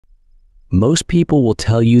Most people will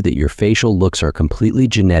tell you that your facial looks are completely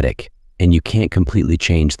genetic and you can't completely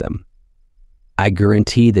change them. I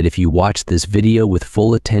guarantee that if you watch this video with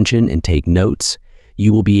full attention and take notes,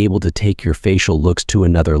 you will be able to take your facial looks to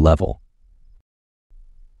another level.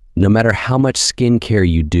 No matter how much skincare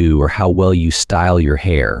you do or how well you style your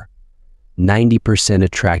hair, 90%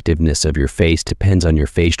 attractiveness of your face depends on your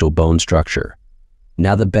facial bone structure.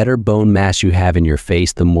 Now, the better bone mass you have in your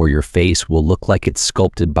face, the more your face will look like it's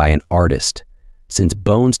sculpted by an artist, since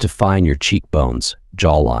bones define your cheekbones,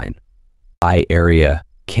 jawline, eye area,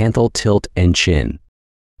 canthal tilt, and chin.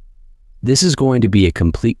 This is going to be a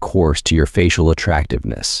complete course to your facial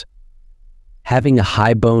attractiveness. Having a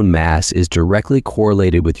high bone mass is directly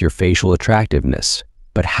correlated with your facial attractiveness,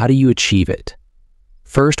 but how do you achieve it?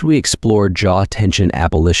 First, we explore jaw tension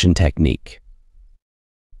abolition technique.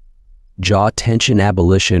 Jaw tension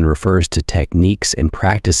abolition refers to techniques and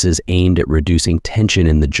practices aimed at reducing tension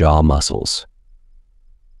in the jaw muscles.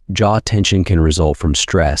 Jaw tension can result from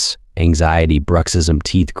stress, anxiety, bruxism,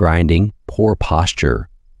 teeth grinding, poor posture,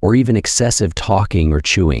 or even excessive talking or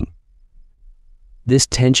chewing. This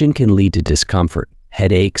tension can lead to discomfort,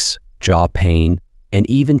 headaches, jaw pain, and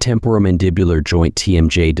even temporomandibular joint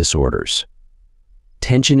TMJ disorders.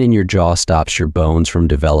 Tension in your jaw stops your bones from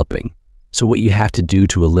developing, so what you have to do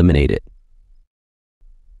to eliminate it?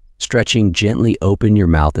 Stretching, gently open your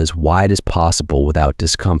mouth as wide as possible without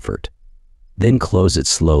discomfort. Then close it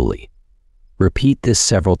slowly. Repeat this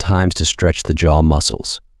several times to stretch the jaw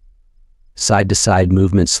muscles. Side-to-side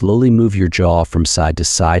movement, slowly move your jaw from side to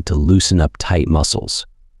side to loosen up tight muscles.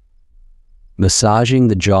 Massaging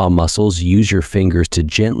the jaw muscles, use your fingers to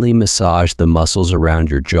gently massage the muscles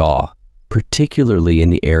around your jaw, particularly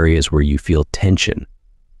in the areas where you feel tension.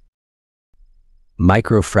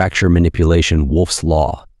 Microfracture manipulation, Wolff's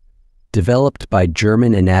Law, developed by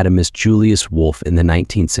German anatomist Julius Wolff in the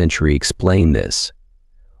 19th century, explained this.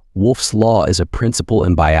 Wolff's Law is a principle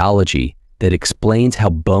in biology that explains how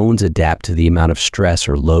bones adapt to the amount of stress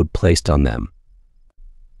or load placed on them.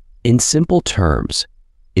 In simple terms,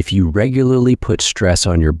 if you regularly put stress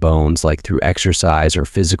on your bones, like through exercise or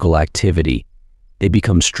physical activity, they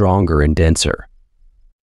become stronger and denser.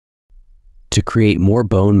 To create more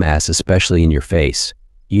bone mass, especially in your face,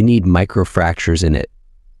 you need microfractures in it.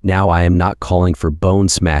 Now, I am not calling for bone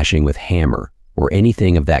smashing with hammer or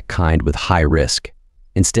anything of that kind with high risk.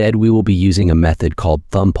 Instead, we will be using a method called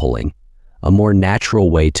thumb pulling, a more natural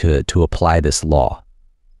way to apply this law.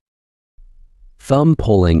 Thumb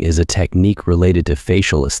pulling is a technique related to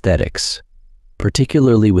facial aesthetics,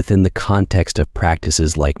 particularly within the context of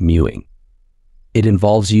practices like mewing. It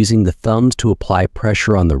involves using the thumbs to apply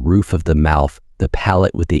pressure on the roof of the mouth, the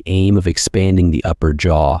palate, with the aim of expanding the upper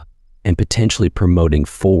jaw and potentially promoting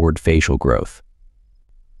forward facial growth.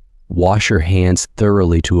 Wash your hands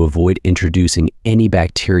thoroughly to avoid introducing any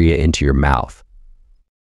bacteria into your mouth.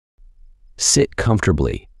 Sit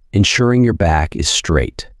comfortably, ensuring your back is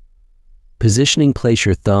straight. Positioning, place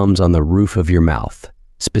your thumbs on the roof of your mouth,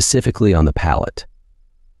 specifically on the palate.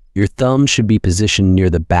 Your thumbs should be positioned near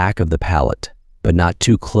the back of the palate, but not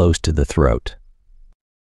too close to the throat.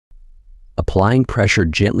 Applying pressure,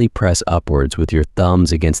 gently press upwards with your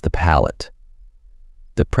thumbs against the palate.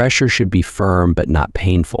 The pressure should be firm but not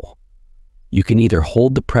painful. You can either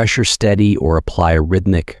hold the pressure steady or apply a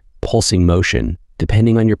rhythmic, pulsing motion,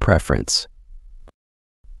 depending on your preference.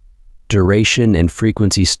 Duration and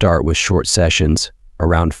frequency, start with short sessions,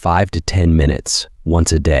 around 5 to 10 minutes,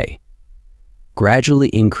 once a day. Gradually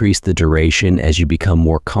increase the duration as you become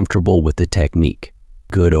more comfortable with the technique.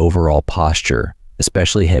 Good overall posture,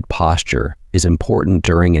 especially head posture, is important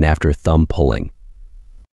during and after thumb pulling.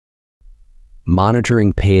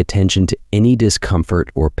 Monitoring, pay attention to any discomfort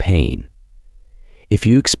or pain. If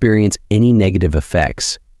you experience any negative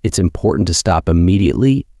effects, it's important to stop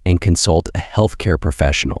immediately and consult a healthcare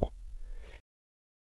professional.